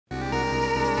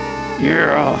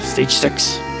Yeah, stage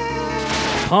 6.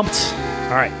 Pumped.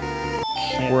 All right.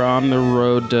 We're on the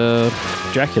road to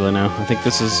Dracula now. I think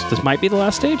this might be the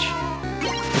last stage.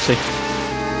 We'll see.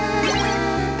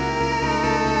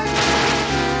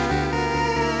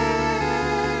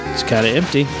 It's kind of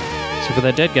empty, except for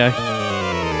that dead guy.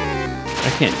 I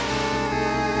can't.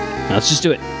 Now, let's just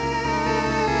do it.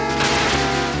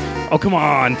 Oh, come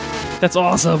on. That's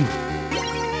awesome.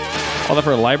 All that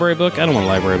for a library book? I don't want a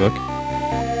library book.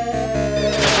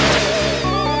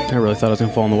 I really thought I was going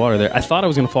to fall in the water there. I thought I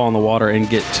was going to fall in the water and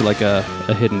get to like a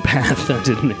hidden path that I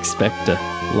didn't expect to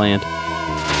land.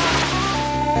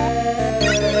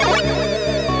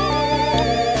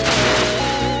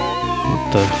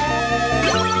 What the?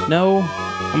 No,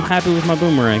 I'm happy with my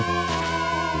boomerang.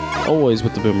 Always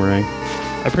with the boomerang.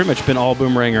 I've pretty much been all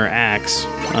boomerang or axe.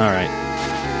 Alright.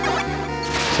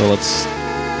 So let's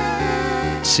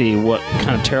see what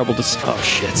kind of terrible decision. Oh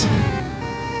shit.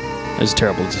 That's a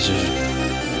terrible decision.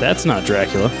 That's not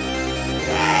Dracula.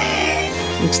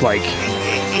 Looks like...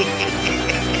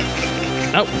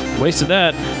 Oh, wasted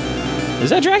that. Is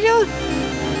that Dracula?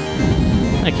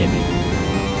 That can't be.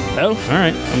 Oh,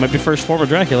 alright. That might be first form of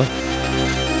Dracula.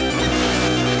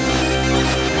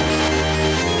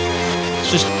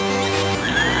 It's just...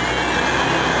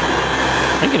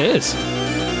 I think it is.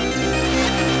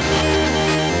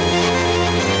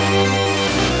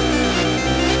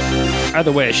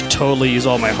 Either way, I should totally use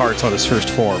all my hearts on his first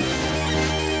form.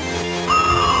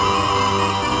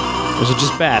 Those are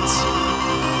just bats.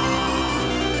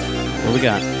 What do we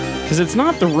got? Because it's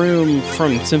not the room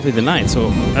from Symphony of the Night, so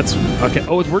that's... Okay,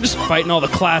 oh, we're just fighting all the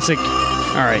classic...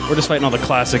 Alright, we're just fighting all the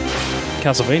classic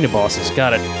Castlevania bosses.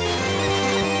 Got it.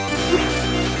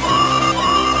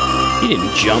 He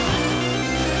didn't jump.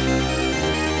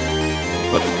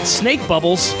 What? Snake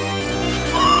bubbles?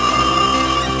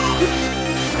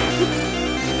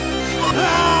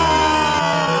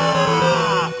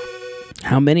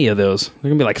 How many of those? There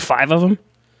gonna be like 5 of them?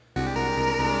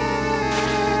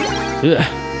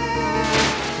 Ugh.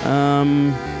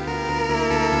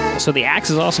 So the axe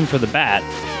is awesome for the bat,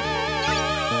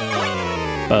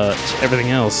 but everything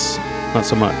else, not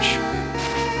so much.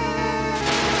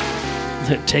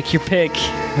 Take your pick.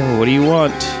 What do you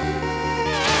want?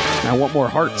 I want more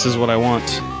hearts is what I want.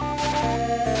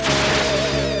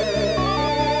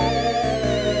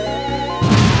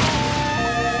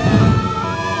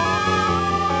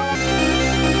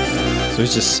 So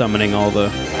he's just summoning all the...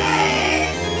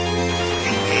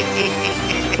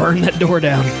 Burn that door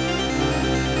down.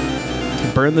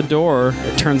 Burn the door,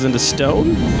 it turns into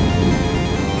stone?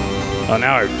 Oh,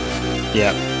 now I...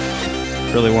 Yeah.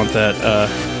 Really want that,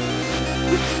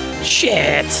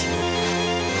 Shit!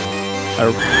 I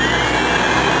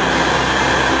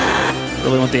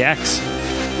really want the axe.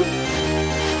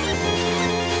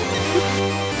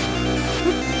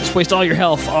 Just waste all your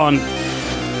health on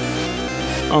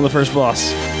the first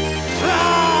boss. Am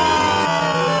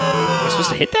I supposed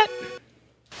to hit that?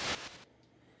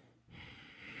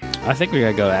 I think we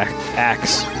gotta go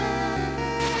axe.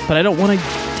 But I don't want to...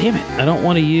 Damn it. I don't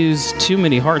want to use too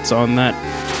many hearts on that...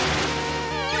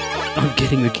 on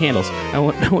getting the candles. I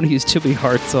don't want to use too many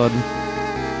hearts on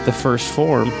the first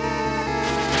form.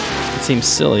 It seems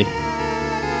silly.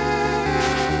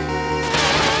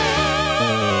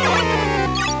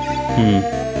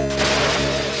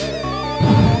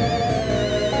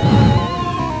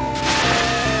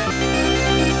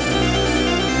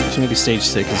 So maybe stage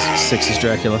 6 is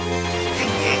Dracula.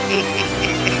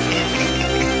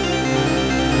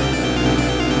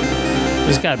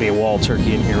 There's gotta be a wall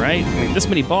turkey in here, right? I mean, this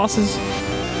many bosses?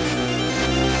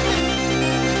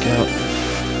 Go.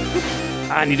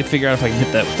 I need to figure out if I can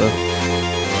hit that with the...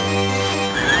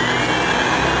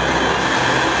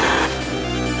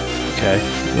 Okay.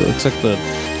 It looks like the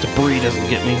debris doesn't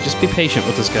get me. Just be patient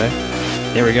with this guy.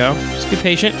 There we go. Just be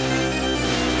patient.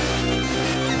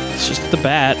 It's just the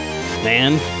bat,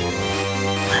 man.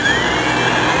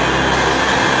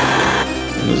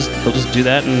 They'll just do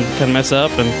that and kind of mess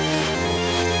up and...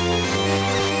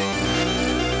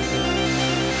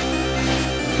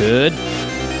 Good.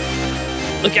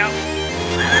 Look out.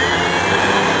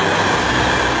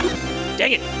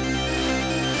 Dang it.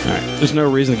 Alright, there's no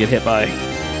reason to get hit by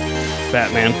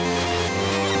Batman.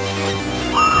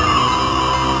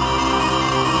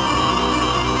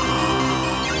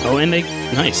 Oh, and they...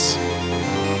 Nice.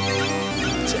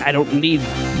 I don't need...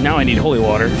 Now I need holy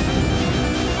water.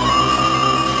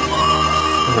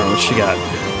 Oh, what she got?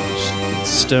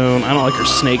 Stone. I don't like her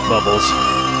snake bubbles.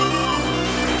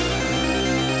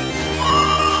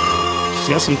 She's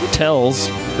got some tells,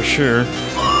 for sure.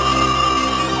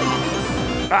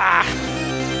 Ah!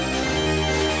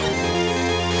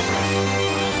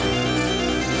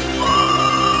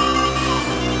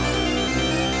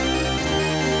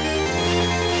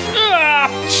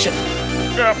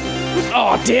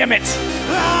 Oh, damn it!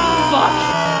 Fuck!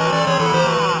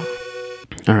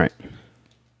 Alright.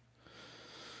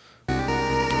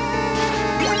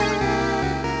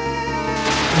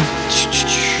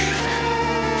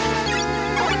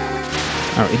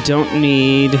 Alright, we don't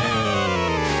need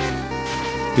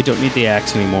the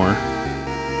axe anymore.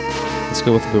 Let's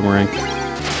go with the boomerang.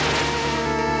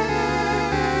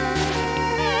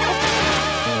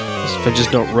 If I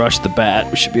just don't rush the bat,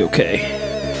 we should be okay.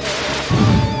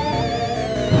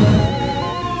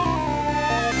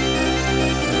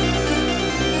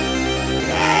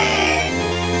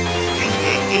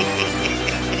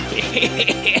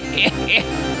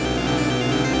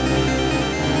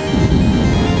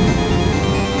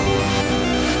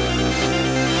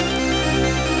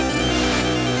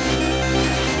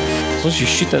 As long as you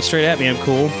shoot that straight at me, I'm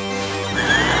cool.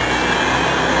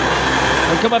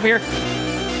 Oh, come up here.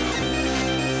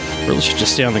 Really should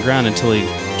just stay on the ground until he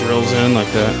drills in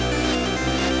like that.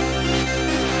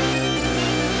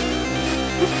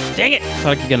 Dang it!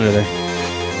 Thought I could get under there.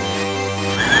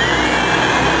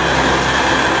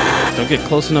 Don't get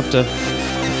close enough to do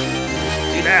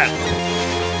that.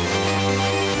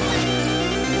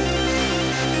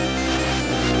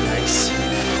 Nice.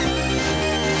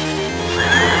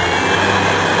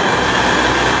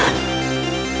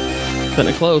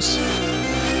 Cutting it close.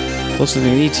 Closer than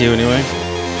you need to, anyway.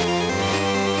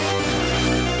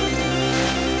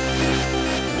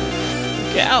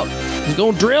 Get out! He's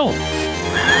gonna drill!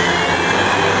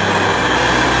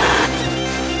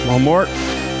 One more.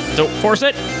 Don't force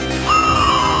it! Okay.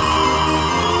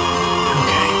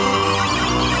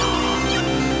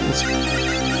 Let's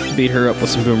beat her up with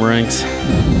some boomerangs.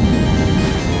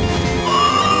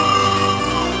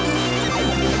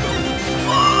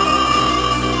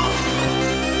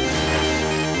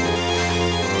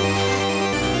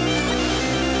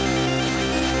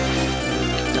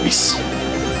 Nice.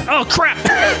 Oh, crap!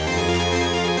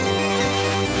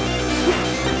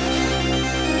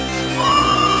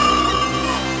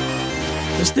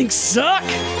 Those things suck!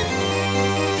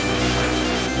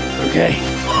 Okay.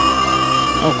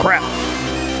 Oh, crap.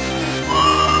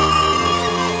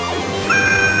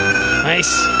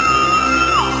 Nice.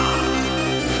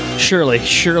 Surely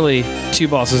 2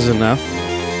 bosses is enough.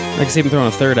 I can see him throwing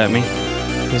a third at me.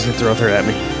 He's gonna throw a third at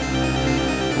me.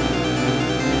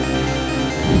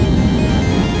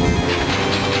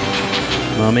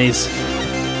 Mummies.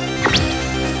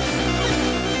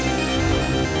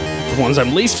 The ones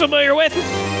I'm least familiar with.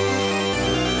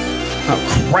 Oh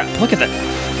crap, look at that.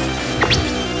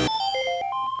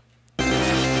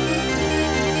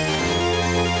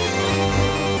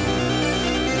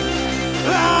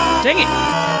 Dang it!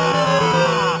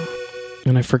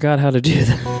 And I forgot how to do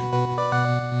that.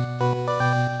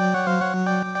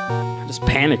 I just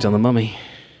panicked on the mummy.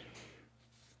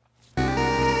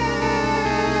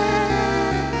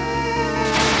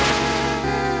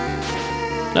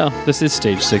 No, this is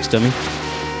stage 6, dummy.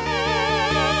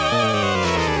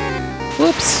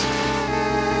 Whoops.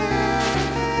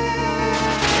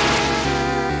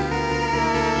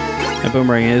 That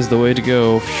boomerang is the way to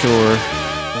go, for sure.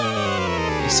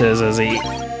 He says as he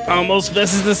almost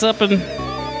messes this up and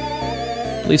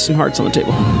leaves some hearts on the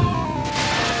table.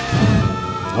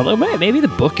 Although, maybe the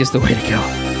book is the way to go.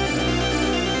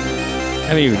 I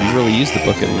haven't even really used the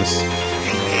book in this.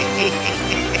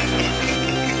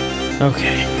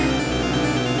 Okay.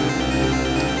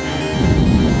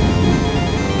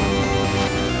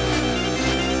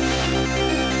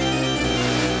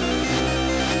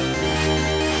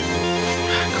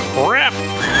 Crap!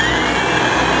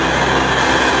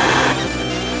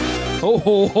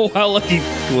 Oh, how lucky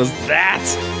was that?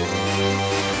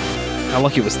 How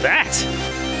lucky was that?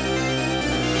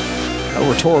 How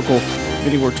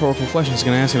many rhetorical questions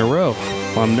can I ask in a row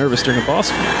while I'm nervous during a boss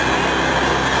fight?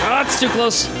 Oh, it's too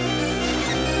close.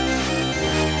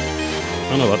 I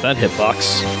don't know about that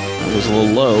hitbox. That was a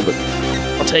little low, but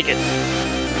I'll take it.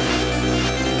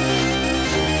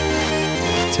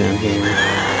 Down here.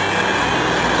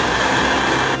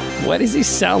 Why does he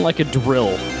sound like a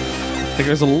drill? Like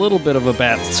there's a little bit of a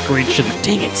bat screech and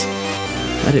dang it!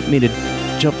 I didn't mean to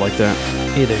jump like that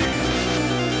either.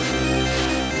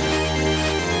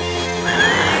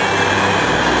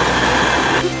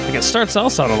 Like it starts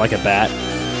out sounding like a bat.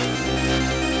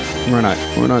 We're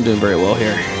not doing very well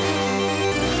here.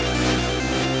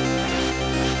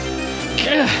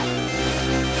 There we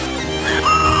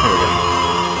go.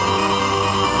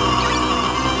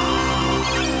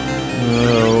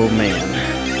 Oh man.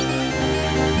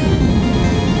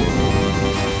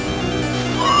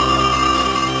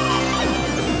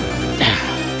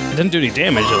 It didn't do any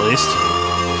damage, at least.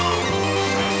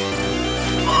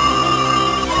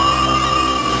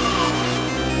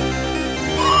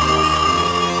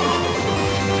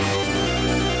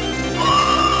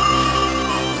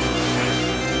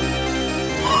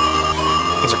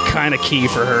 kind of key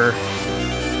for her.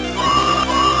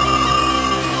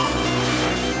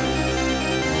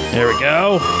 There we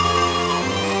go.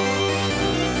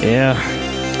 Yeah,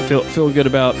 I feel good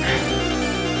about.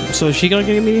 So is she gonna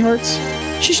give me hearts?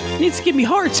 She needs to give me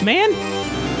hearts, man.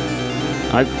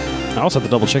 I also have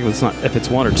to double check if it's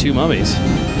one or two mummies.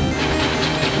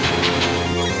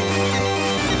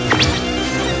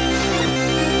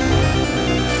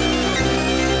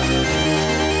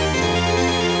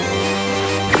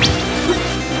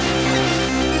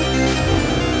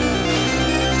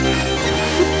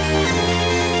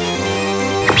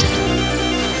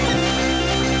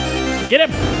 Get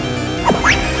him!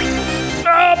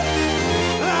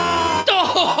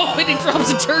 Oh, and he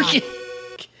drops a turkey.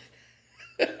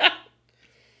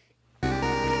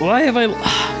 Why have I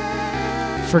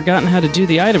forgotten how to do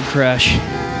the item crash?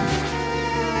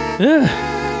 Ugh.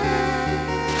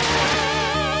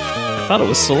 I thought it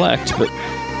was select, but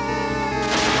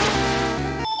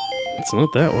it's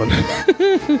not that one.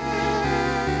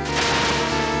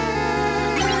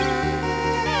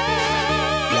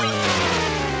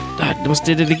 I almost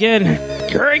did it again.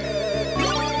 Great.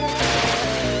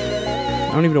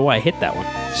 I don't even know why I hit that one.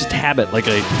 It's just a habit,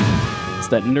 it's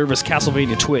that nervous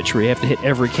Castlevania twitch where you have to hit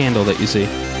every candle that you see.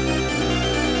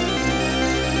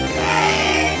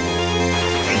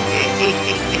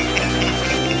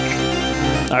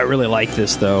 I really like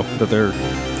this, though, that they're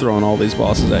throwing all these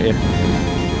bosses at you.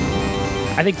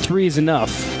 I think 3 is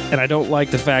enough, and I don't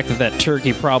like the fact that that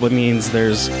turkey probably means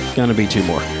there's gonna be 2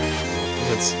 more.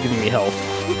 It's giving me health.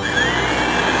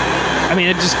 I mean,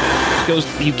 it just goes,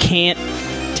 you can't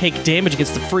take damage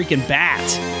against the freaking bat.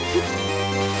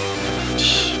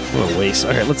 What a waste.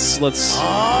 Alright, let's... Alright,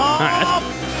 I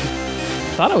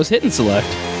thought I was hitting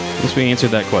select. Once we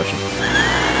answered that question.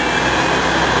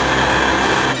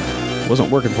 Wasn't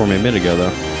working for me a minute ago,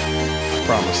 though.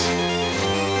 Promise.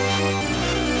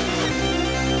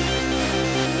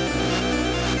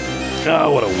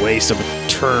 Oh, what a waste of a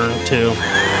turn, too.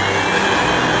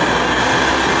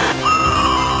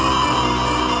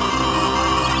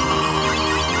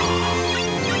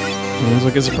 Might as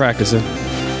well get some practice in.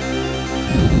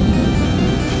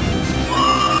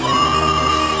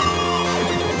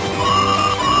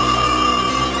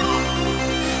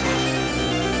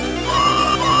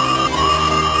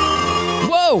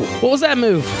 Whoa! What was that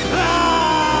move?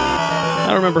 I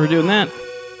don't remember her doing that.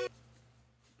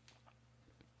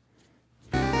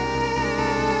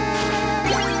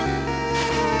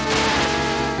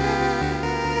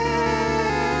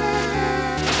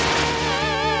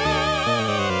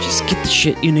 Just get the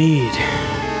shit you need.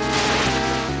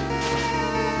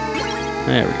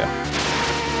 There we go.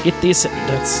 Get this.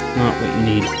 That's not what you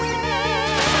need.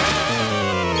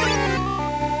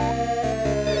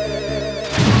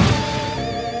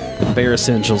 The bare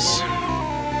essentials.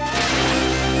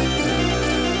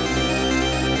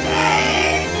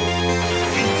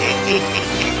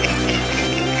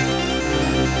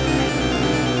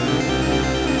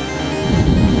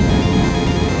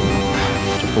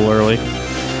 Too early.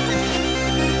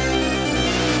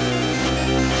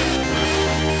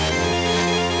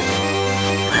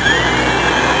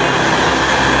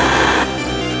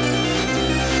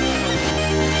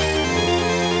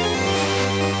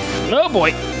 Oh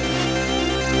boy.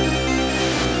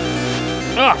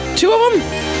 Ah, 2 of them?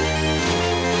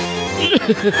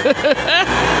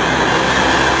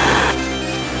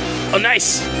 Oh,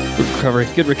 nice. Good recovery.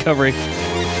 Good recovery.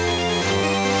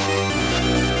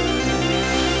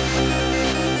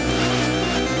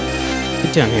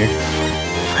 Get down here.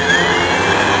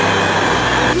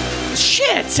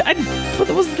 Shit! What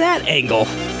was that angle?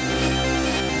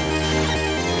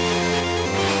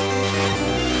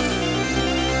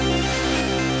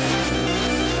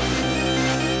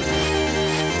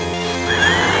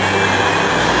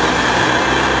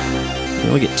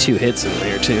 We get 2 hits in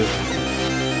there, too.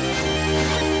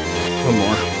 One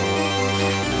more.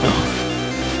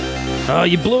 Oh,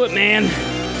 you blew it, man.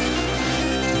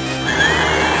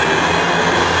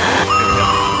 There we go.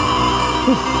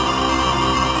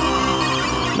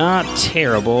 Not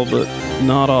terrible, but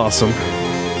not awesome.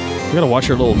 We gotta watch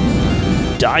our little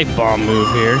dive bomb move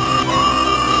here.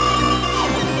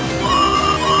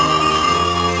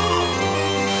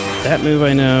 That move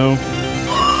I know.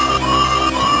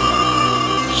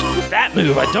 That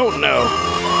move I don't know.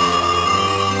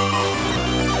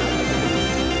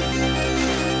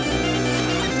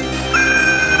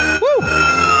 Woo!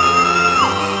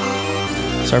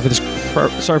 Sorry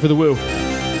for the woo.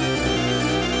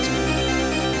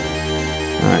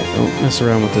 Alright, don't mess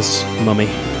around with this mummy.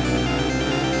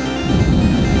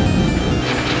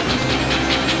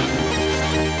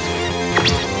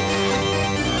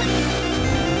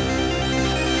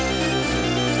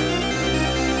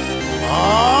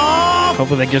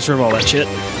 Hopefully that gets rid of all that shit.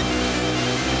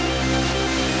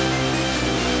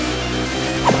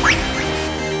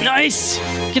 Nice!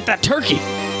 Get that turkey!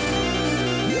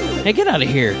 Hey, get out of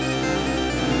here.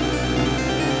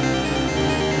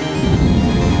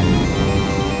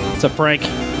 What's up, Frank?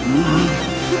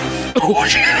 Oh,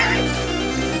 shit.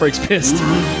 Frank's pissed.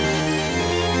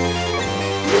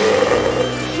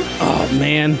 Oh,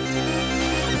 man.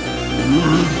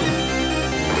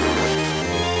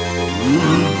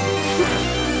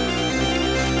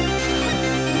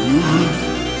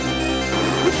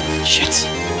 Shit.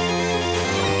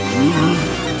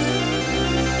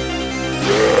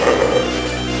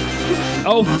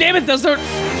 Oh, damn it, those are...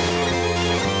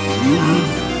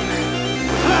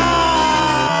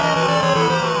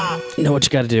 You know what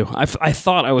you gotta do. I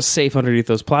thought I was safe underneath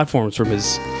those platforms from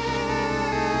his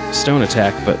stone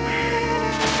attack, but...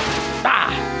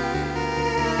 Ah!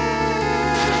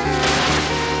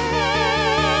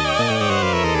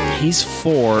 He's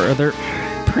 4. They're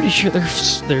pretty sure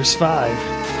there's 5.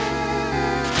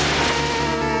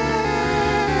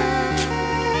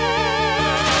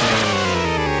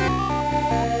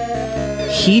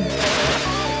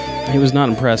 He was not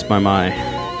impressed by my...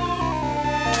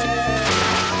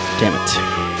 Damn it.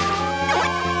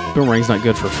 Boomerang's not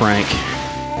good for Frank.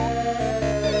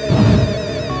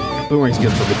 Boomerang's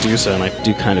good for Medusa, and I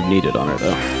do kind of need it on her,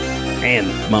 though. And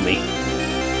Mummy.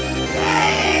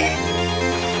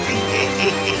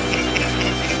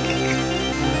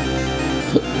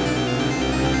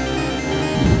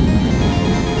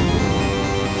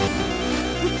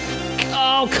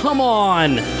 Oh, come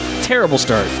on! Terrible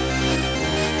start.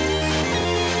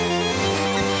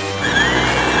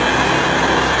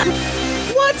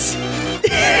 What?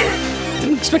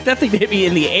 Didn't expect that thing to hit me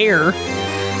in the air.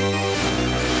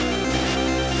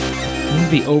 I'm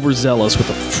gonna be overzealous with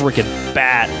a frickin'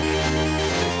 bat.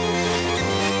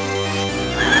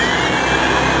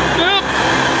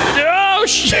 Oh,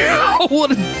 shit!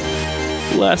 What a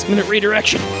last-minute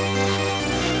redirection.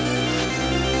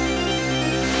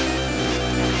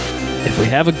 If we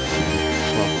have a...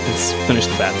 Well, let's finish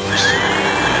the bat first.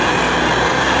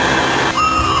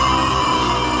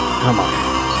 Come on.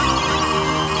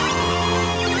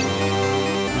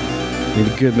 Need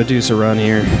a good Medusa run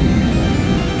here. Yeah,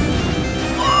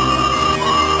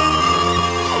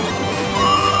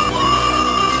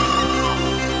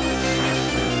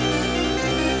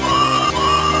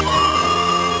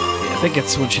 I think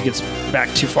it's when she gets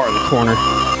back too far in the corner.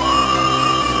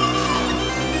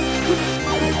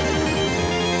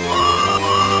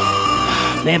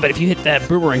 Man, but if you hit that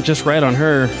boomerang just right on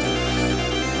her,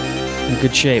 in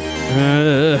good shape.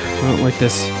 I don't like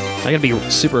this. I gotta be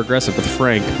super aggressive with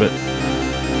Frank, but...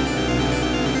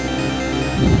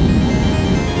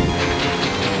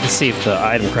 Let's see if the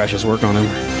item crashes work on him.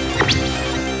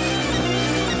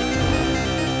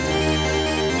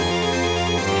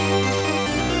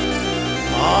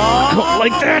 I don't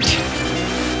like that!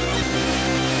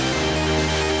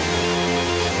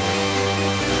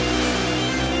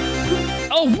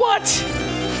 Oh, what?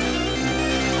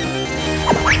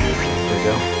 There we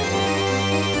go.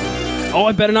 Oh,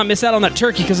 I better not miss out on that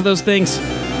turkey because of those things.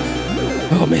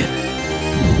 Oh, man.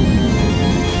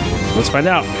 Let's find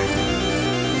out.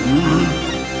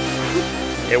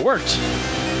 It worked.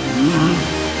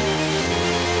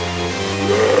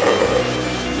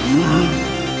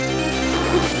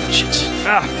 Shit.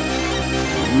 Ah.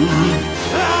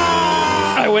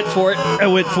 I went for it. I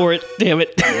went for it. Damn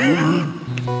it.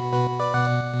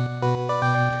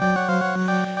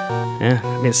 Yeah,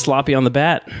 I mean, sloppy on the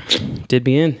bat. Did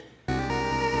me in.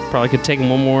 Probably could take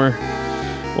him one more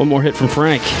hit from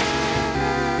Frank.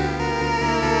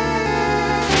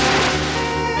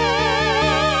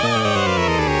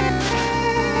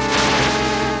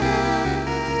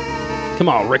 Come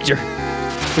on, Richter.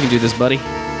 We can do this, buddy.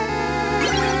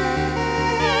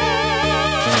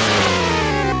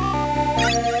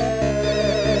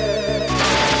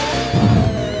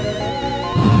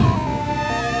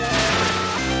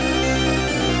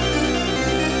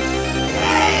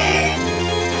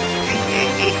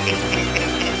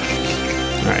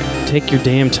 Take your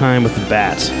damn time with the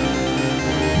bat.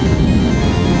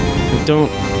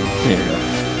 Don't... There you go.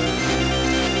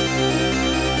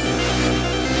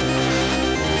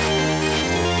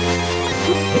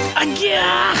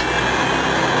 Yeah!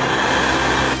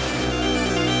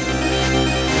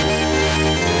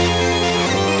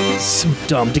 So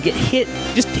dumb to get hit.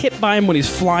 Just hit by him when he's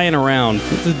flying around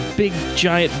with a big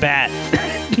giant bat.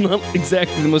 Not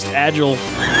exactly the most agile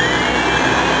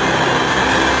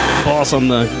boss in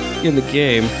the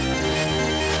game.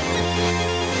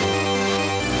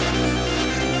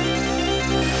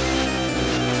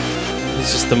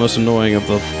 It's just the most annoying of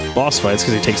the boss fights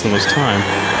because he takes the most time.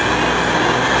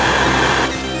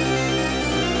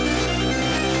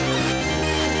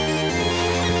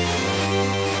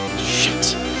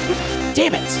 Shit.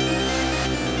 Damn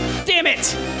it! Damn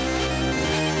it!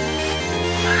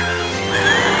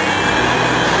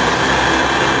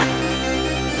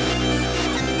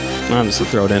 I'm just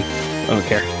gonna throw it in. I don't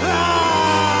care.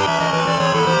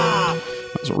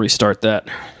 Might as well restart that.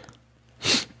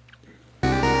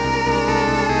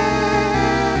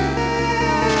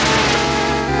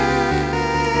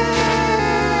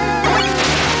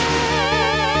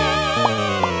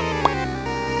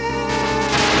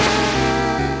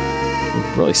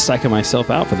 I'm really psyching myself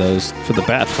out for the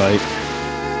bat fight.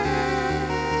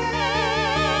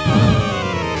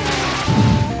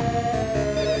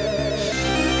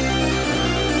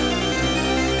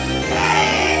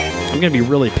 I'm gonna be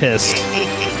really pissed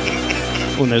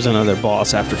when there's another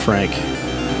boss after Frank.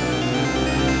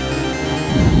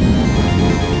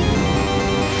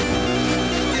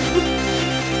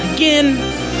 Again!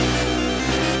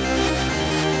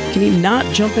 Can he not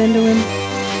jump into him?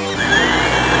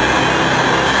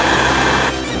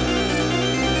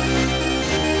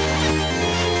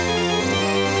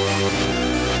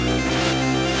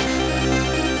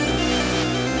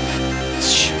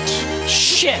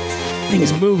 Shit!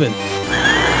 Thing's moving.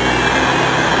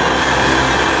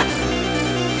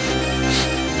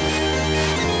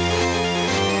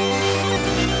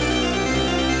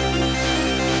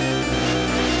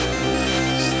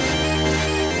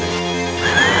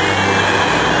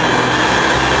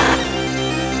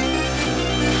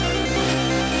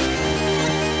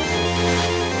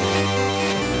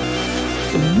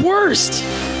 The worst.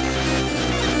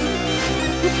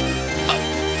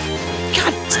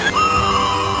 God.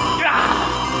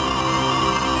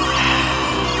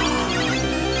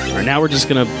 Alright, now we're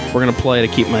gonna play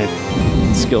to keep my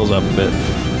skills up a bit.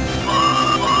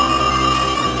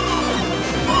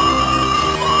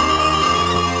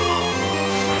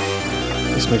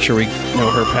 Let's make sure we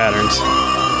know her patterns.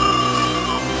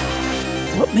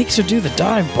 What makes her do the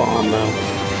dive bomb though?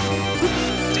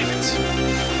 Damn it.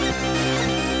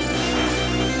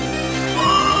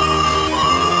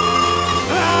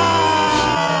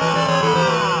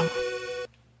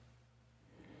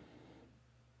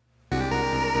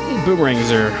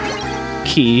 Boomerangs are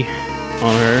key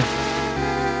on her.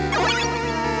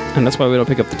 And that's why we don't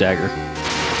pick up the dagger.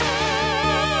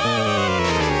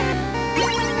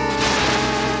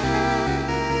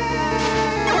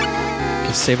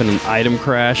 Because saving an item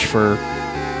crash for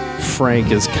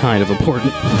Frank is kind of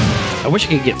important. I wish I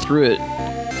could get through it.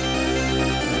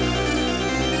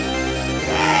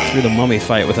 Through the mummy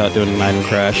fight without doing an item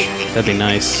crash. That'd be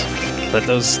nice. But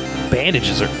those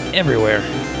bandages are everywhere.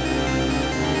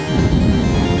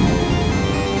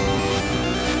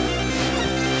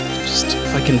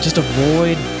 If I can just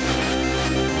avoid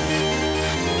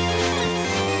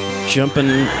jumping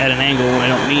at an angle when I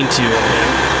don't mean to.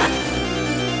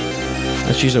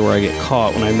 That's usually where I get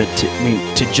caught when I mean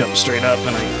to jump straight up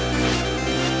and I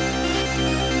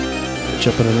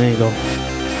jump at an angle.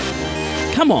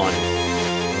 Come on!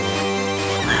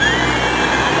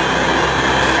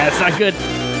 That's not good.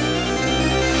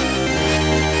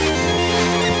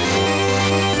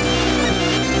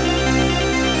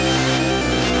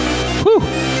 Whew!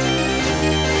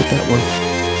 Get that one.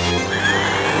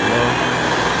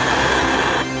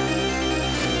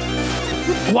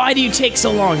 Why do you take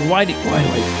so long? Why do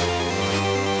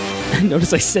I...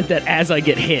 Notice I said that as I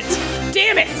get hit.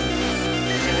 Damn it!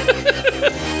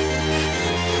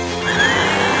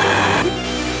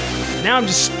 Now I'm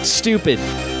just stupid.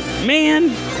 Man!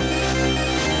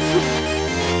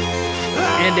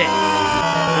 And it.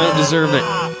 I don't deserve it.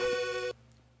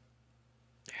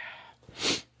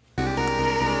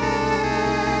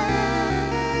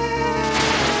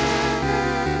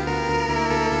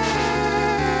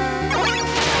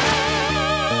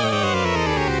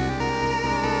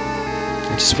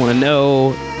 I just want to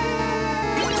know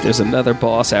if there's another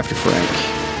boss after Frank.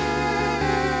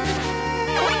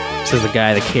 This is the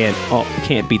guy that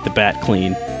can't beat the bat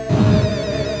clean.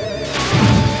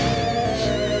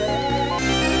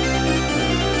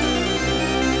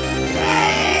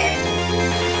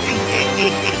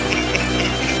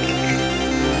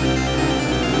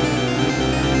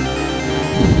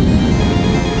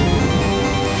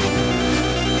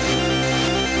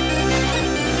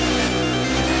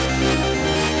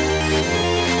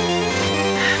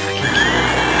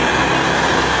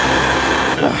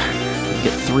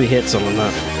 Get 3 hits on him,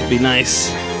 that'd be nice.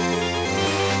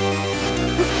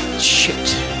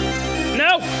 Shit.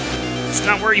 No! It's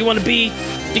not where you want to be,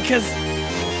 because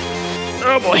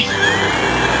Oh boy.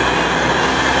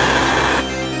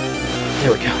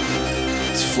 There we go.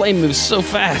 This flame moves so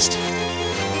fast.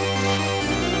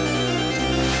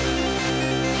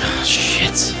 Oh,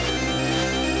 shit.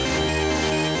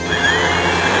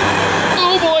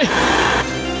 Oh boy.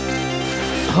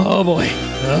 Oh boy.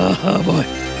 Oh boy.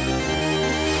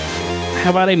 How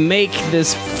about I make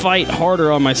this fight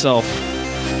harder on myself?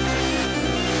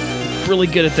 Really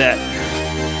good at that.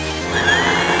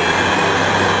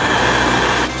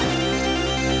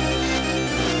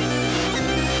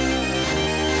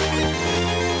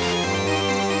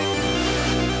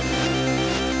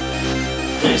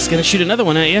 Just gonna shoot another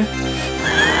one at you.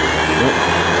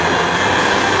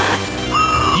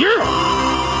 Yeah!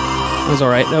 That was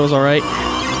alright, that was alright.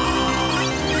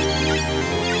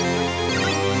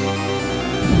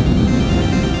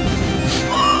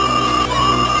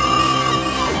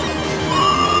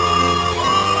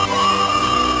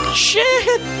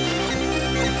 Shit!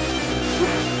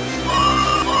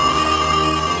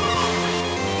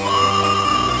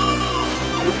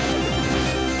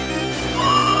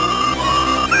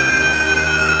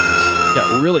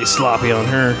 Got really sloppy on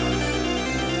her.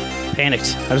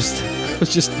 Panicked. I was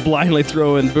just blindly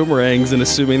throwing boomerangs and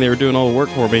assuming they were doing all the work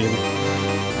for me.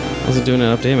 I wasn't doing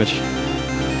enough damage.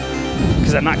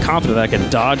 Because I'm not confident that I can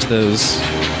dodge those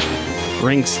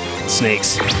ring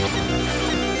snakes.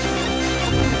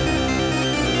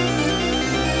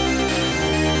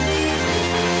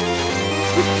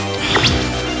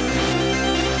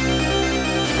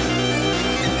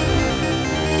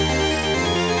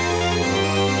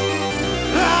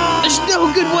 There's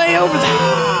no good way over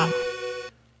there.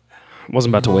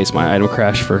 Wasn't about to waste my item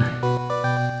crash for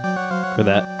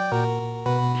that.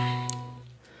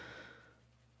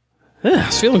 Yeah, I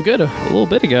was feeling good a little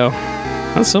bit ago.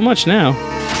 Not so much now.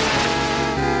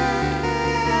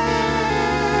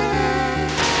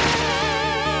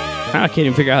 I can't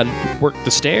even figure out how to work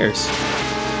the stairs.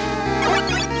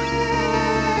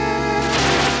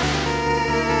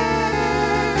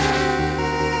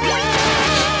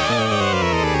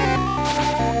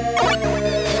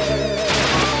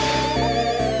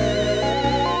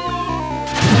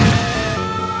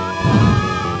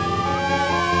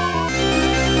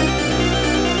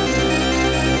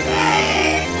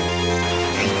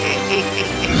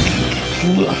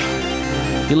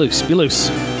 Be loose, be loose.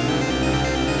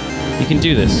 You can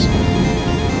do this.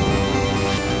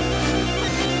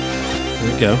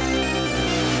 There we go.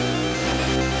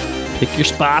 Pick your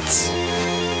spots.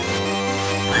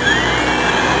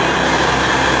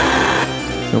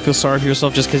 Don't feel sorry for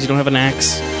yourself just because you don't have an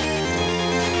axe.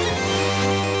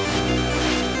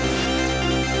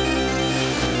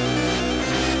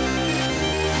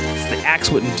 The axe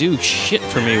wouldn't do shit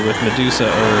for me with Medusa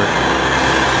or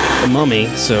the mummy,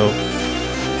 so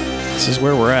this is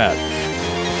where we're at.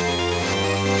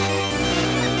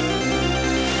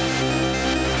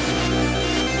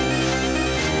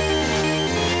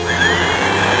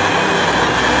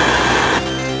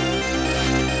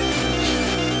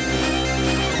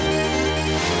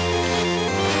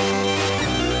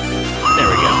 There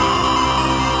we go.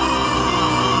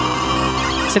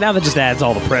 So now that just adds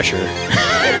all the pressure.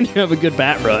 You have a good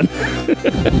bat run.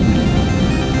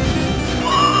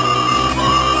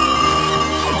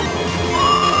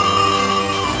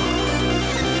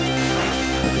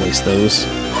 Waste those.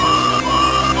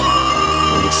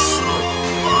 Nice.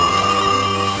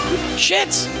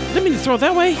 Shit! Didn't mean to throw it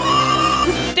that way.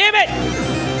 Damn it!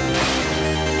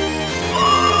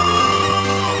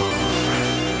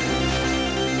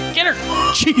 Get her!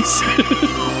 Jeez.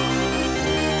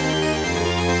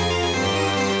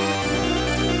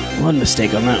 One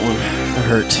mistake on that one. That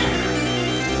hurt.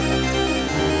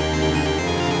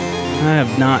 I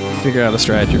have not figured out a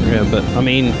strategy for him, but I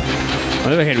mean, on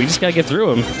the other hand, we just gotta get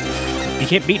through him. You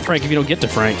can't beat Frank if you don't get to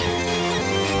Frank.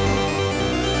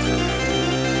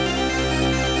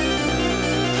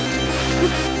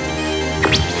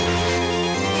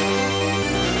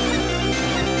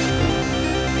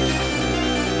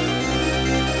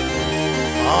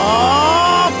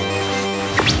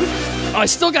 Oh, I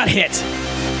still got hit.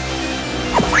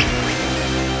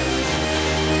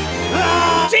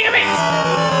 Damn it!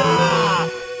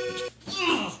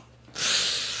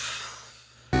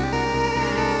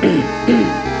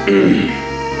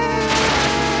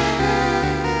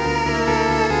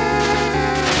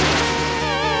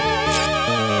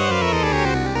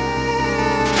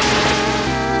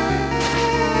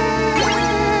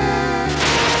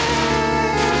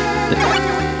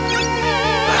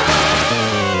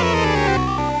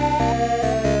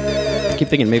 I keep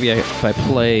thinking maybe if I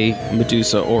play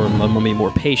Medusa or Mummy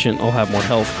more patient, I'll have more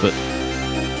health, but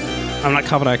I'm not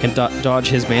confident I can dodge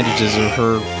his bandages or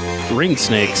her ring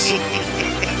snakes.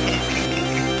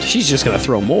 She's just gonna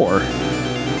throw more.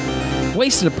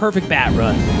 Wasted a perfect bat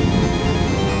run.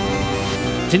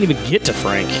 Didn't even get to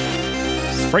Frank.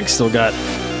 Frank's still got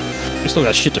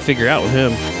shit to figure out with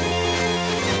him.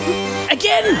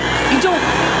 Again! You don't...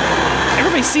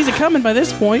 Everybody sees it coming by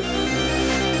this point.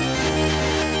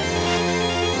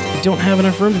 You don't have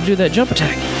enough room to do that jump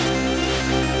attack.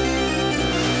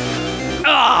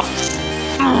 Ah!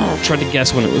 Oh, tried to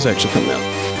guess when it was actually coming out.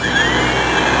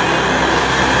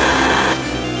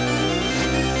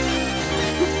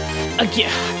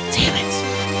 Again. Damn it.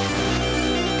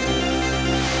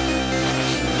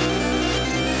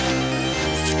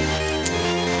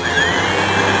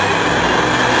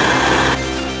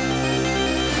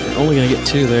 You're only gonna get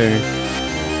 2 there.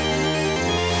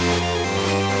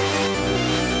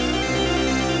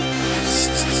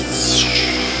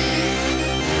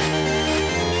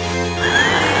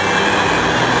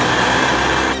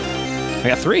 I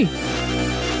got 3.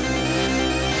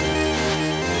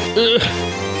 Ugh.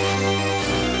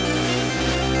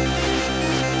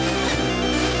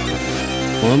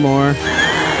 One more.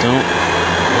 Don't.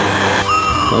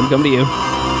 Let him come to you.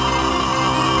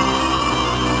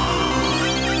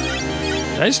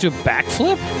 Did I just do a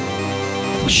backflip?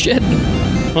 Oh, shit.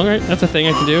 Alright, that's a thing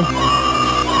I can do.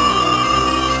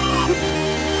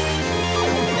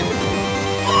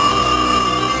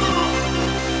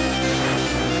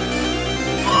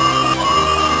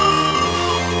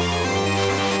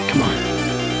 Come on.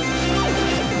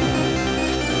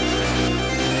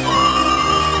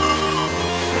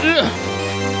 Ugh.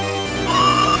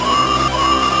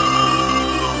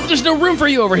 There's no room for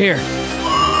you over here,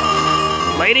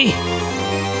 lady.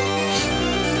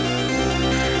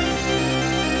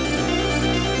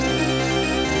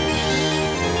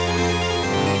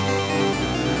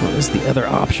 What is the other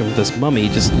option with this mummy?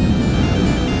 Just...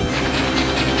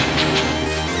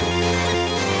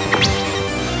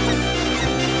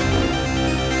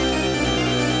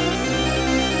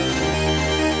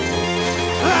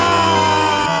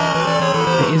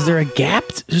 Is there a gap?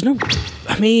 There's no...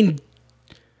 I mean...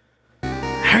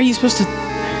 How are you supposed to...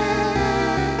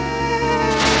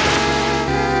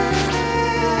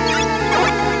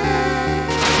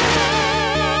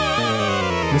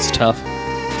 That's tough.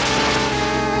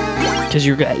 Because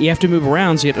you have to move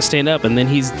around, so you have to stand up, and then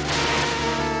he's...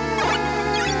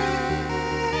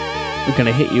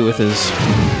 gonna hit you with his...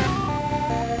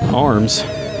 arms.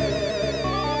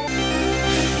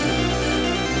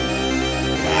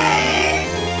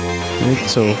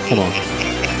 So, hold on.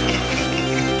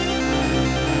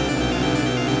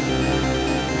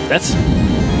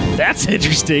 That's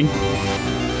interesting.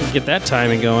 Get that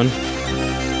timing going.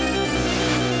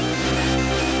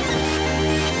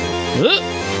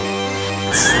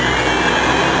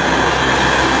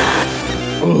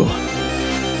 Ooh.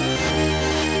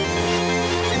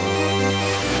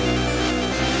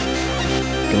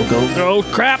 Go, go, go.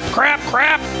 Crap, crap,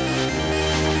 crap.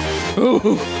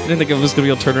 Ooh. I didn't think I was going to be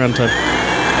able to turn around in time.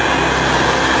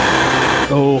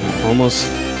 Oh, almost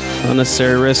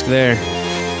unnecessary risk there.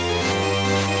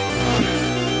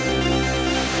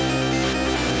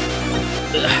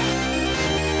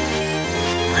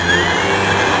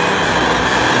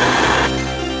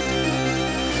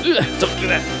 Don't do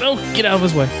that. No, get out of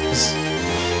his way.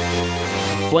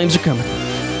 Flames are coming.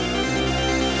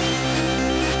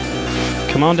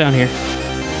 Come on down here.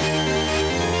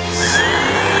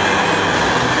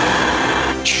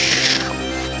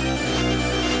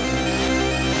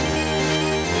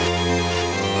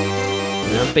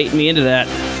 You're not baiting me into that.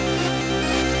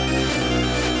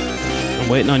 I'm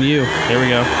waiting on you. There we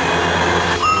go.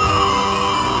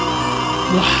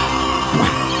 Come on.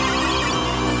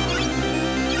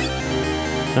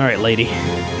 All right, lady.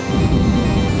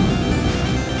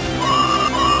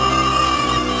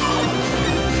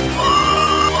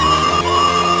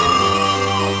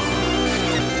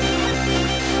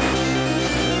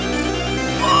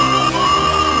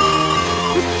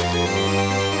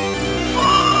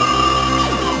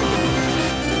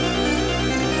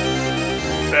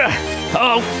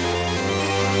 Oh!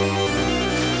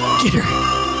 Get her!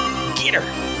 Get her!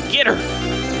 Get her!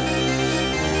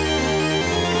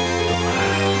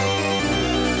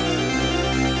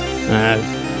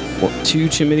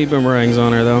 Too many boomerangs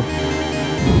on her, though.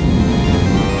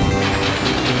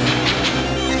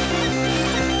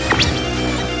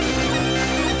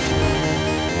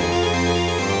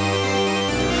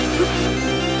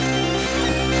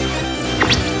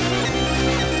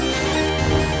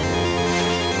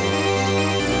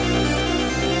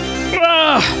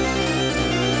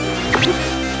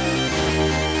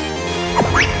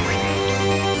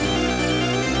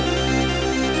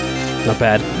 not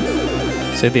bad.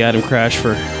 Save the item crash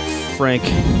for Frank.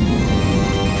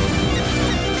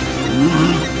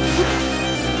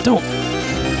 Don't.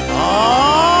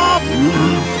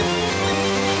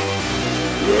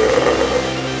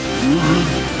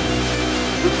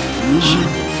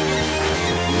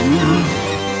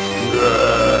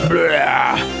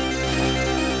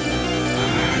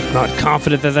 Not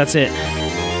confident that that's it.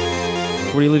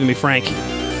 Where are you leaving me, Frank?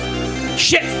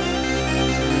 Shit!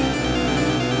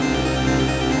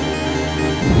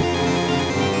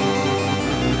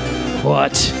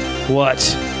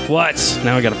 What?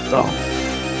 Now I gotta... Oh.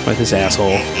 Fight this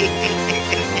asshole.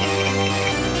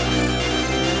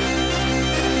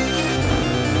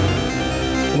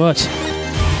 What?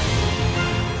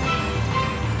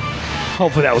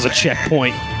 Hopefully that was a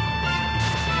checkpoint.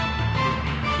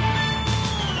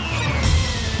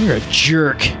 You're a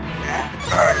jerk.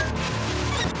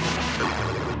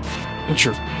 What's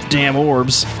your damn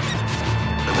orbs?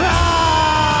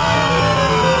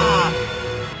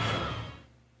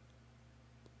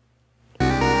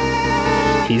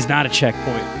 He's not a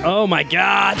checkpoint. Oh my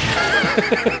god!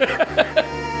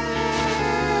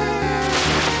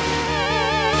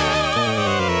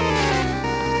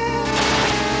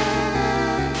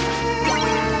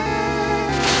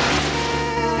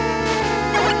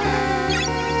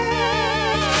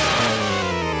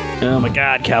 Oh my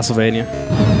god, Castlevania.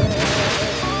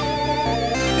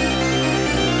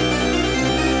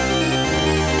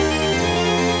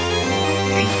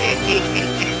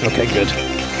 Okay, good.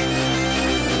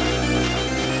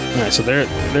 Alright, so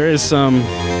there is some...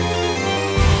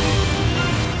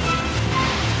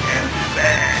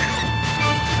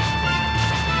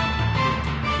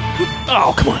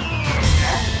 Oh, come on.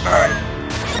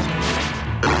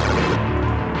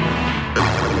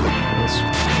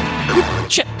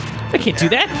 Shit, I can't do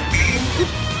that.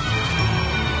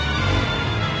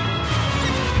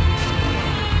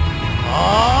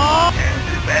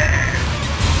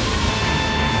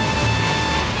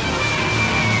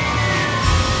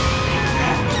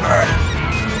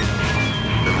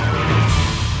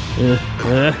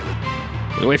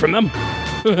 Get away from them.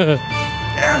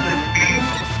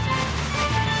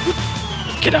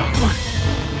 Get out, come on.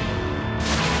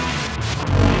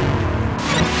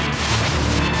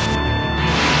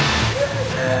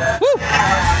 Woo!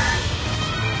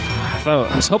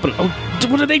 I was hoping. Oh,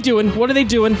 what are they doing? What are they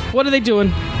doing? What are they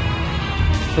doing?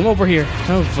 I'm over here.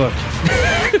 Oh, fuck.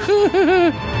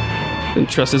 Didn't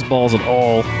trust his balls at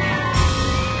all.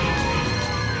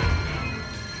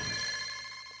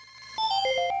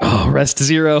 Oh, rest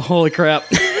 0. Holy crap.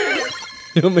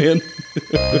 Oh, man.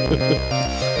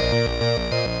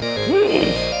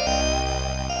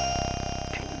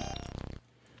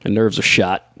 My nerves are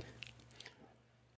shot.